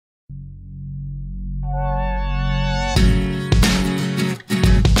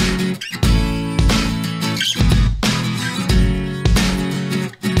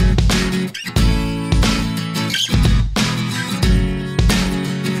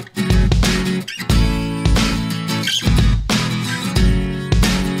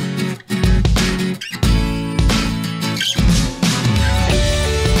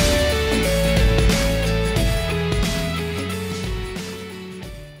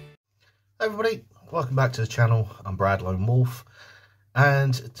Hey everybody, welcome back to the channel. I'm Brad Lone Wolf,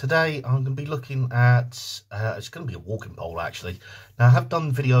 and today I'm going to be looking at, it's going to be a walking pole actually. Now I have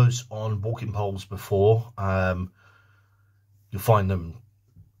done videos on walking poles before. You'll find them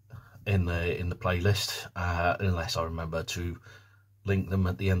in the playlist, unless I remember to link them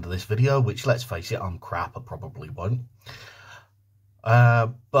at the end of this video, which, let's face it, I'm crap, I probably won't.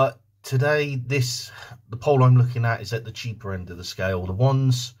 But today, the pole I'm looking at is at the cheaper end of the scale. The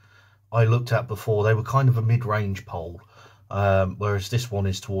ones I looked at before, they were kind of a mid-range pole, whereas this one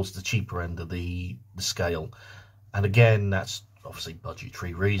is towards the cheaper end of the scale. And again, that's obviously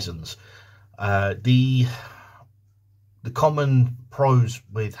budgetary reasons. The common pros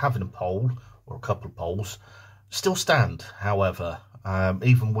with having a pole, or a couple of poles, still stand, however,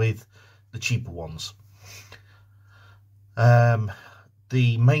 even with the cheaper ones. The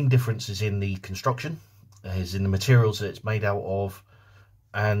main difference is in the construction, is in the materials that it's made out of,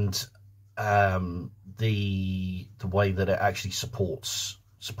 and the way that it actually supports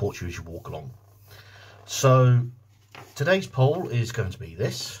you as you walk along. So today's pole is going to be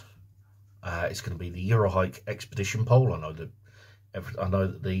this. It's going to be the Eurohike Expedition pole. I know that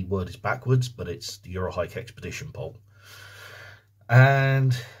the word is backwards, but it's the Eurohike Expedition pole.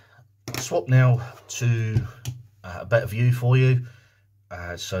 And swap now to a better view for you,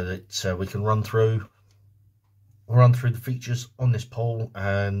 so that we can run through the features on this pole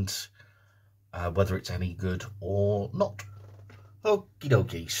and whether it's any good or not. Okie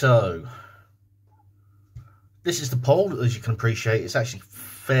dokie. So this is the pole. As you can appreciate, it's actually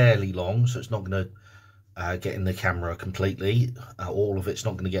fairly long, so it's not going to get in the camera completely. All of it's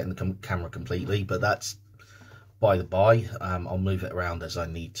not going to get in the camera completely, but that's by the by. I'll move it around as I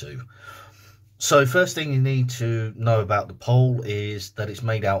need to. So first thing you need to know about the pole is that it's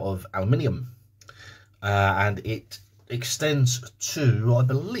made out of aluminium, and it extends to, I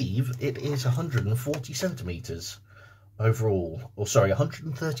believe it is 140 centimeters overall, or sorry,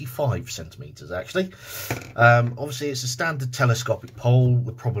 135 centimeters actually. Obviously it's a standard telescopic pole.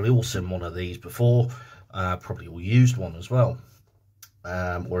 We've probably all seen one of these before, probably all used one as well,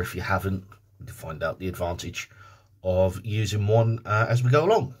 or if you haven't, you can find out the advantage of using one as we go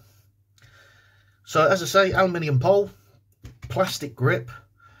along. So as I say, aluminium pole, plastic grip,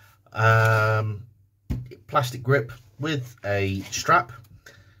 with a strap.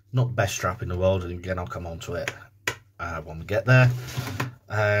 Not the best strap in the world, and again I'll come on to it when we get there.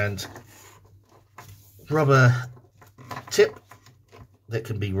 And rubber tip that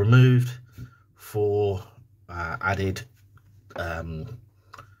can be removed for added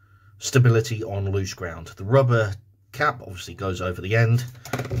stability on loose ground. The rubber cap obviously goes over the end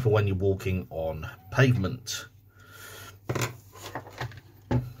for when you're walking on pavement.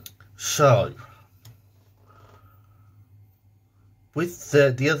 So with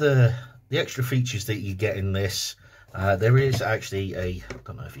the extra features that you get in this, there is actually I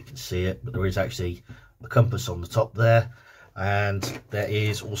don't know if you can see it, but there is actually a compass on the top there, and there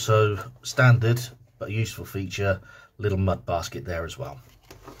is also standard but useful feature, little mud basket there as well.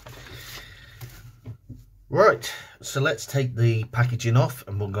 Right, so let's take the packaging off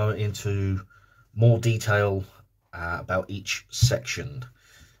and we'll go into more detail about each section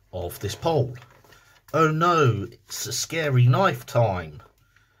of this pole. Oh no, it's a scary knife time.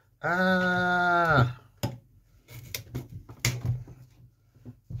 Ah.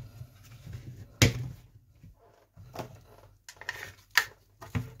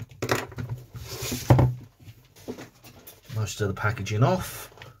 Most of the packaging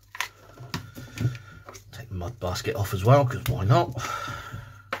off. Take the mud basket off as well, because why not?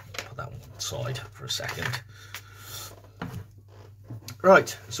 Put that one aside for a second.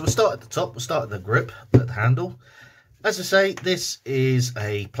 Right, so we'll start at the top. We'll start at the grip, at the handle. As I say, this is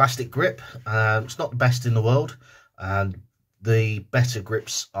a plastic grip. It's not the best in the world, and the better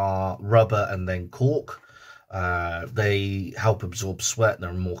grips are rubber and then cork. They help absorb sweat.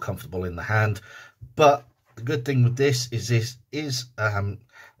 They're more comfortable in the hand. But the good thing with this is a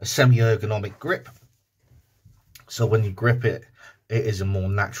semi-ergonomic grip. So when you grip it, it is a more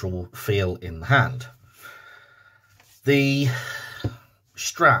natural feel in the hand. The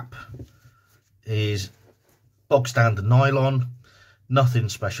strap is bog standard nylon, nothing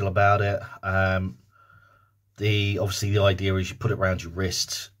special about it. Obviously the idea is you put it around your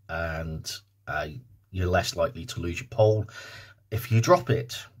wrist, and you're less likely to lose your pole if you drop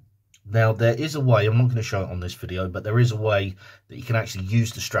it. Now there is a way, I'm not going to show it on this video, but there is a way that you can actually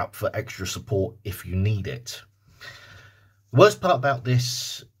use the strap for extra support if you need it. The worst part about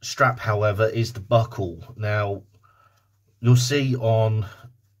this strap, however, is the buckle. Now you'll see on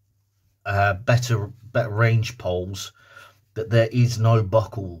better range poles that there is no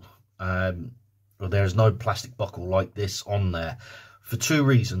buckle Well, there is no plastic buckle like this on there for two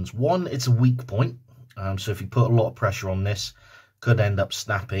reasons. One, it's a weak point, so if you put a lot of pressure on this, could end up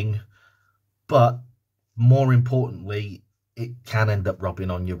snapping. But more importantly, it can end up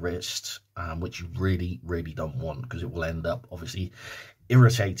rubbing on your wrist, which you really don't want, because it will end up obviously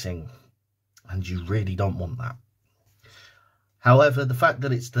irritating, and you really don't want that. However, the fact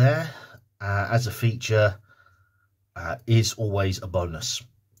that it's there as a feature is always a bonus.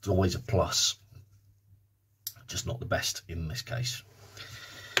 It's always a plus. Just not the best in this case.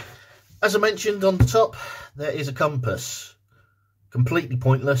 As I mentioned on the top, there is a compass. Completely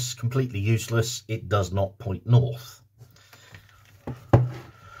pointless, completely useless. It does not point north.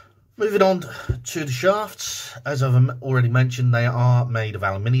 Moving on to the shafts. As I've already mentioned, they are made of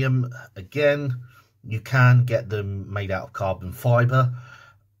aluminium. Again, you can get them made out of carbon fibre,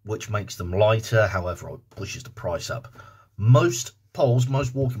 which makes them lighter. However, it pushes the price up. Most poles,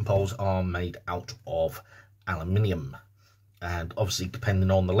 most walking poles, are made out of aluminium. And obviously,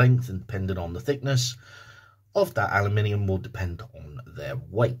 depending on the length and depending on the thickness of that aluminium will depend on their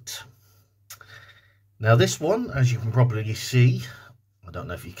weight. Now this one, as you can probably see, I don't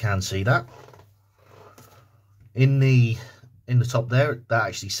know if you can see that, in the top there, that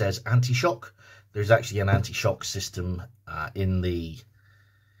actually says anti-shock. There's actually an anti-shock system on these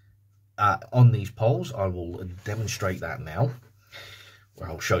poles. I will demonstrate that now, or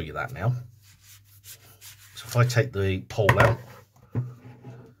I'll show you that now. So if I take the pole out.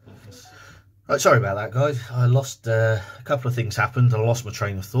 Right, sorry about that, guys. I lost a couple of things happened. I lost my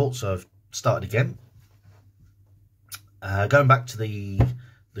train of thought, so I've started again. Going back to the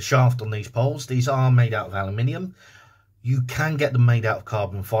shaft on these poles, these are made out of aluminium. You can get them made out of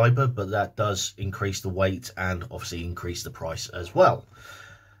carbon fibre, but that does increase the weight and obviously increase the price as well.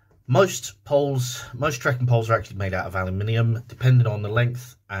 Most trekking poles are actually made out of aluminium. Depending on the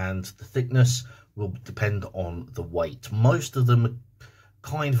length and the thickness will depend on the weight. Most of them are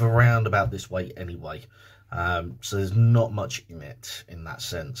kind of around about this weight anyway, so there's not much in it in that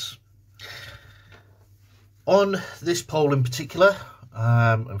sense. On this pole in particular,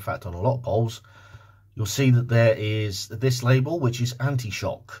 in fact on a lot of poles, you'll see that there is this label, which is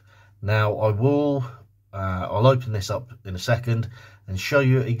anti-shock. Now I'll open this up in a second and show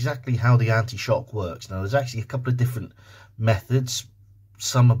you exactly how the anti-shock works. Now there's actually a couple of different methods.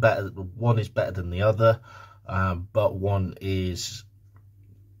 Some are better, one is better than the other, but one is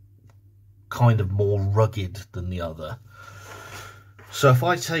kind of more rugged than the other. So if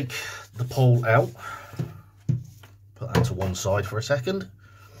I take the pole out, put that to one side for a second,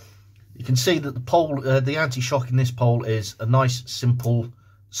 you can see that the pole, the anti-shock in this pole is a nice simple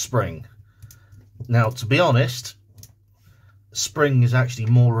spring. Now to be honest, spring is actually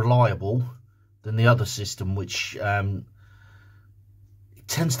more reliable than the other system, which it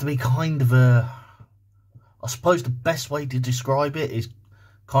tends to be kind of a, I suppose the best way to describe it is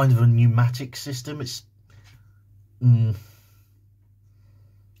kind of a pneumatic system. It's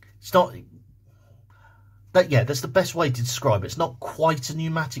not that, yeah, that's the best way to describe it. It's not quite a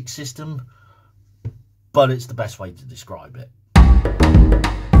pneumatic system, but it's the best way to describe it.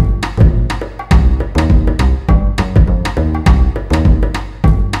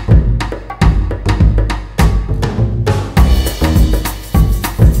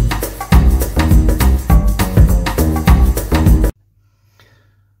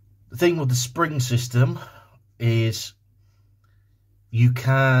 The thing with the spring system is you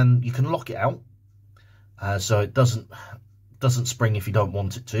can lock it out, so it doesn't spring if you don't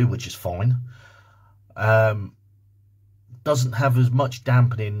want it to, which is fine. Doesn't have as much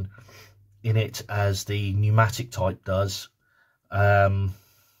dampening in it as the pneumatic type does, but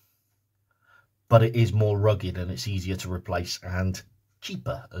it is more rugged and it's easier to replace and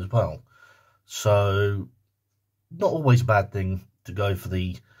cheaper as well. So not always a bad thing to go for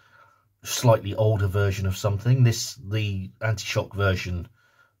the slightly older version of something. The anti-shock version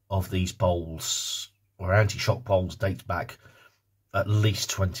of these poles, or anti-shock poles, dates back at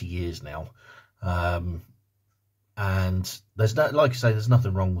least 20 years now, and there's no, like I say, there's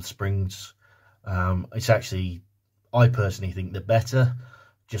nothing wrong with springs. It's actually, I personally think they're better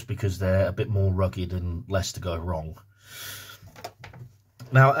just because they're a bit more rugged and less to go wrong.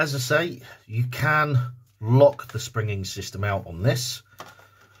 Now, as I say, you can lock the springing system out on this.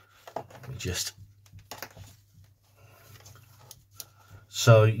 Just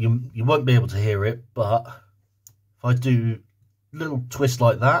so you won't be able to hear it, but if I do a little twist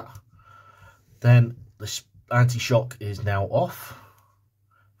like that, then the anti-shock is now off.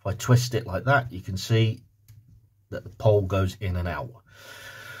 If I twist it like that, you can see that the pole goes in and out.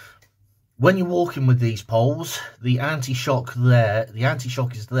 When you're walking with these poles, the anti-shock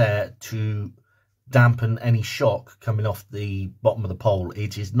is there to dampen any shock coming off the bottom of the pole.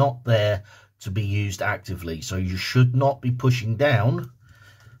 It is not there to be used actively, so you should not be pushing down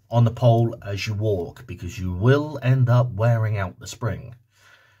on the pole as you walk, because you will end up wearing out the spring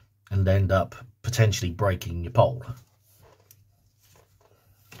and end up potentially breaking your pole.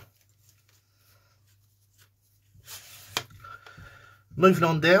 Moving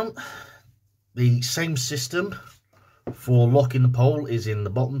on down, the same system for locking the pole is in the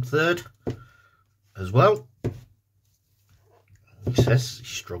bottom third as well. He says he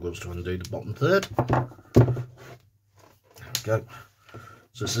struggles to undo the bottom third. There we go.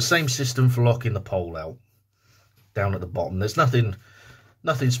 So it's the same system for locking the pole out down at the bottom. There's nothing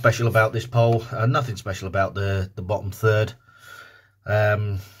special about this pole, nothing special about the bottom third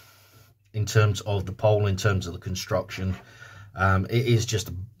in terms of the pole, in terms of the construction. It is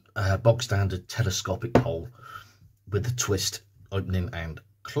just a bog standard telescopic pole with the twist opening and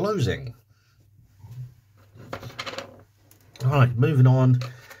closing. Alright, moving on a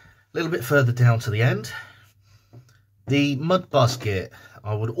little bit further down to the end. The mud basket.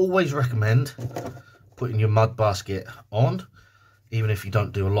 I would always recommend putting your mud basket on, even if you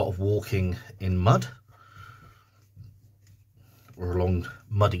don't do a lot of walking in mud or along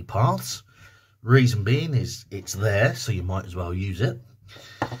muddy paths. Reason being is it's there, so you might as well use it.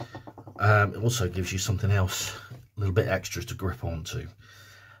 It also gives you something else, a little bit extra to grip onto.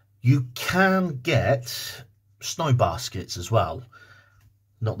 You can get snow baskets as well.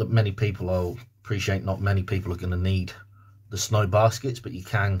 Not that many people, I'll appreciate not many people are going to need the snow baskets, but you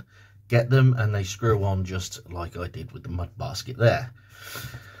can get them and they screw on just like I did with the mud basket there.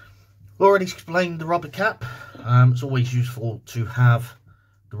 Already explained the rubber cap. It's always useful to have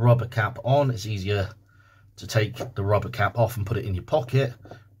the rubber cap on. It's easier to take the rubber cap off and put it in your pocket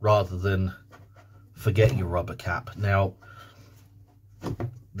rather than forget your rubber cap. Now,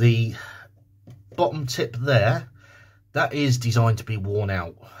 the bottom tip there, that is designed to be worn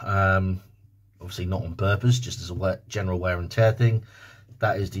out. Obviously not on purpose, just as a general wear and tear thing.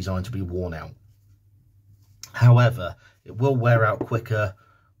 That is designed to be worn out. However, it will wear out quicker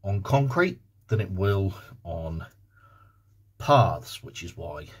on concrete than it will on paths, which is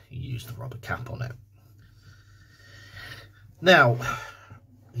why you use the rubber cap on it. Now,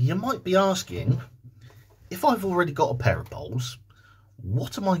 you might be asking, if I've already got a pair of poles,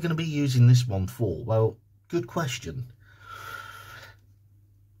 what am I going to be using this one for? Well, good question.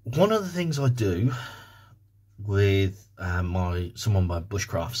 One of the things I do with some of my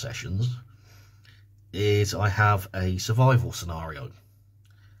bushcraft sessions is I have a survival scenario,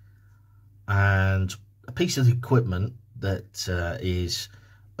 and a piece of equipment that is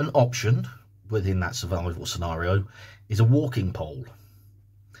an option within that survival scenario is a walking pole.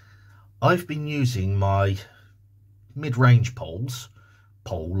 I've been using my mid-range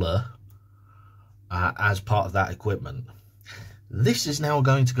poler as part of that equipment. This is now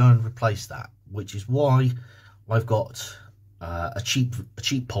going to go and replace that, which is why I've got a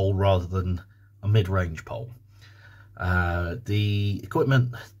cheap pole rather than a mid-range pole. The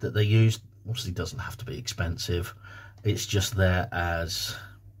equipment that they use obviously doesn't have to be expensive. It's just there as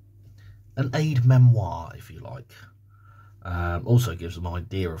an aide-memoire, if you like. Also gives them an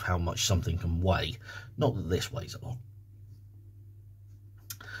idea of how much something can weigh. Not that this weighs a lot.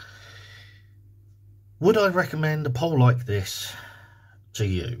 Would I recommend a pole like this to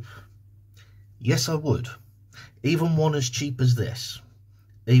you? Yes, I would. Even one as cheap as this.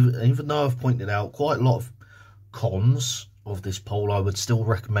 Even though I've pointed out quite a lot of cons of this pole, I would still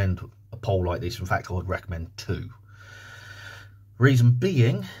recommend a pole like this. In fact, I would recommend two. Reason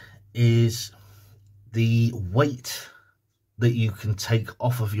being is the weight that you can take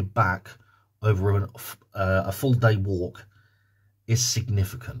off of your back over a full day walk is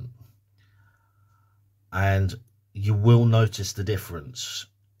significant. And you will notice the difference.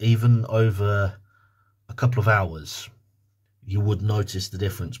 Even over a couple of hours, you would notice the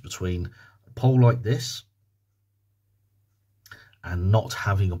difference between a pole like this and not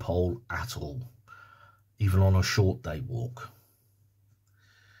having a pole at all, even on a short day walk.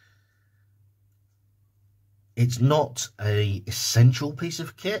 It's not an essential piece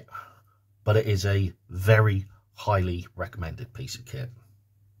of kit, but it is a very highly recommended piece of kit.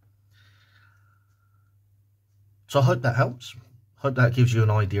 So I hope that helps. Hope that gives you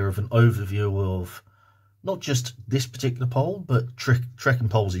an idea of an overview of not just this particular pole, but trekking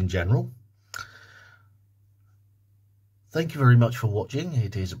poles in general. Thank you very much for watching.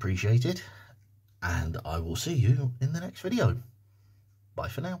 It is appreciated. And I will see you in the next video. Bye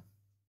for now.